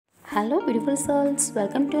Hello beautiful souls,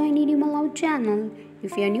 welcome to Love channel.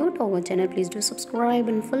 If you are new to our channel, please do subscribe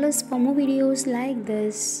and follow us for more videos like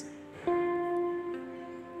this.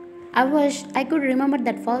 I wish I could remember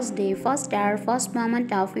that first day, first hour, first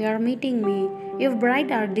moment of your meeting me. If bright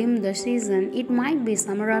or dim the season, it might be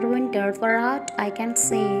summer or winter, for aught I can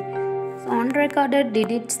say. So unrecorded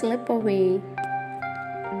did it slip away.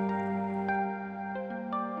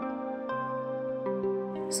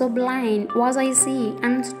 So blind was I see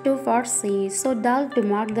and to foresee, so dull to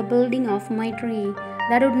mark the building of my tree,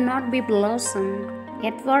 that would not be blossom,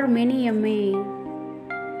 yet for many a May.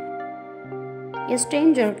 A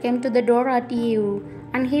stranger came to the door at eve,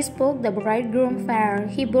 and he spoke the bridegroom fair.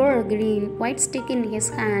 He bore a green, white stick in his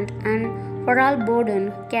hand, and for all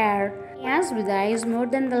burden, care, he asked with eyes more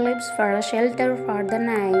than the lips for a shelter for the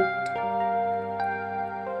night.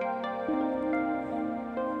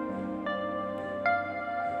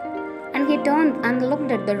 And he turned and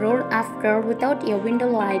looked at the road after without a window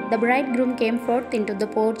light. The bridegroom came forth into the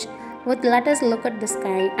porch with let us look at the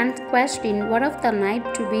sky and questioned what of the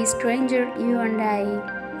night to be stranger you and I.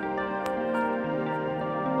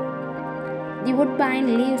 The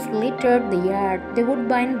woodbine leaves littered the yard. The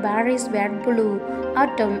woodbine berries were blue.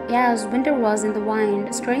 Autumn, yes, winter was in the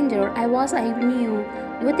wind. Stranger I knew,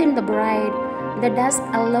 within the bride. The dusk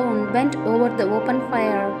alone bent over the open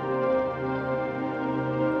fire.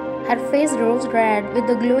 Her face rose red with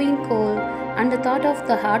the glowing coal, and the thought of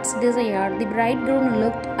the heart's desire. The bridegroom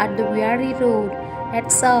looked at the weary road, yet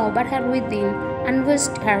saw but her within, and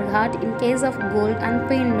wished her heart in case of gold and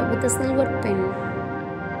pinned with a silver pin.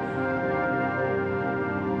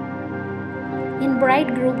 In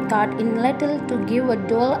bridegroom thought in little to give a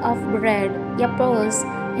dole of bread, a purse,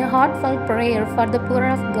 a heartfelt prayer for the poor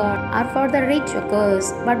of God, or for the rich a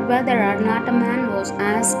curse, but whether or not a man was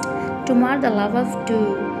asked to mar the love of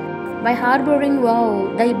two. By harboring vow,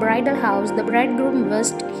 the bridal house the bridegroom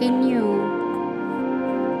wished he knew.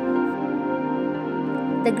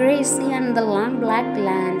 The grey sea and the long black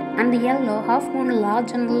land, and the yellow half-moon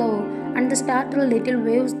large and low, and the startled little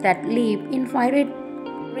waves that leap in fiery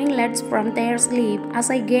ringlets from their sleep, as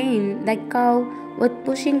I gain the cow with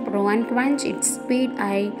pushing pro and quench its speed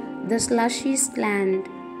I the slushy land.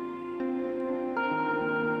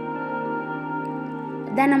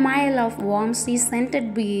 Then a mile of warm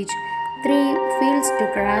sea-scented beach, 3 fields to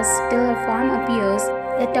cross till a farm appears,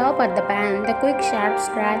 a top at the pan, the quick sharp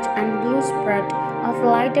scratch and blue spurt of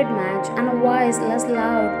lighted match, and a voice less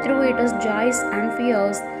loud through it as joys and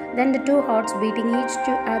fears, than the two hearts beating each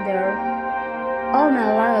to other. Oh,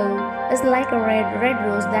 my love is like a red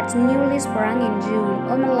rose that's newly sprung in June.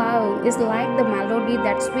 Oh, my love is like the melody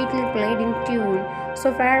that sweetly played in tune.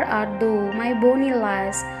 So fair art thou, my bonny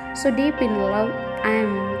lass, so deep in love I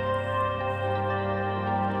am.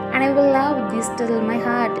 And I will love thee still, my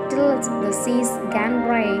heart, till the seas gan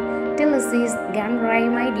dry,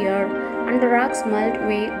 my dear, and the rocks melt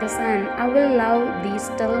away the sun. I will love thee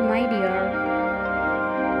still, my dear.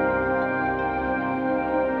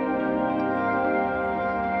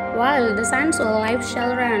 While the sands of life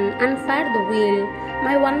shall run, and fare the wheel,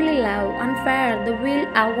 my only love, and fare the wheel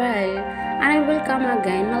awhile, and I will come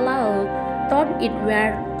again, my love, thought it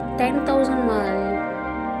were 10,000 miles.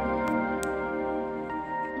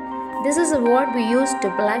 This is a word we use to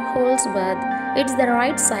plug holes with. It's the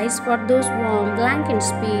right size for those warm, blank in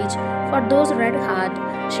speech, for those red heart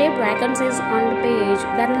shaped vacancies on the page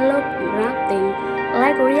that look nothing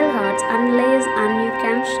like real hearts and lace and you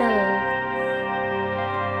can shell.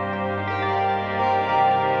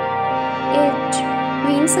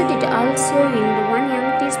 We insert it also in the one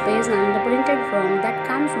empty space and the printed form that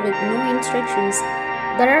comes with no instructions.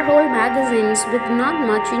 There are whole magazines with not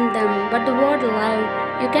much in them, but the word love,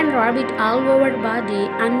 you can rub it all over the body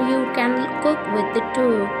and you can cook with it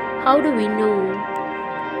too. How do we know?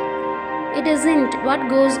 It isn't what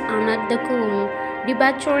goes on at the cool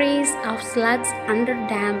debaucheries of slugs under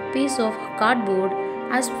damp piece of cardboard.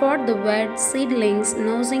 As for the wet seedlings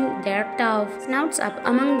nosing their tough snouts up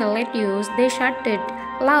among the lettuce, they shut it.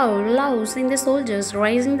 Love, sing the soldiers,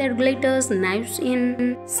 raising their glitters, knives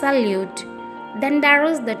in salute. Then there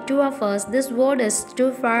is the two of us. This word is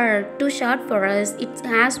too far, too short for us. It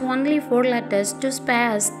has only 4 letters, too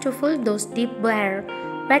sparse to fill those deep bare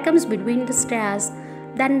vacuums between the stars.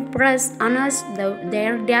 Then press on us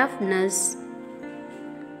their deafness.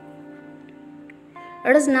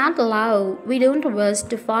 It is not love we don't wish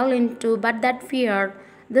to fall into, but that fear.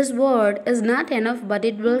 This word is not enough, but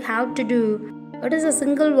it will have to do. It is a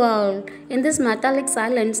single word. In this metallic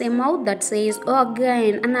silence, a mouth that says, oh,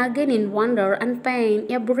 again and again in wonder and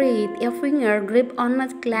pain, a breath, a finger grip on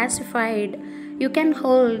a classified, you can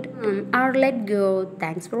hold or let go.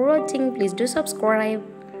 Thanks for watching. Please do subscribe.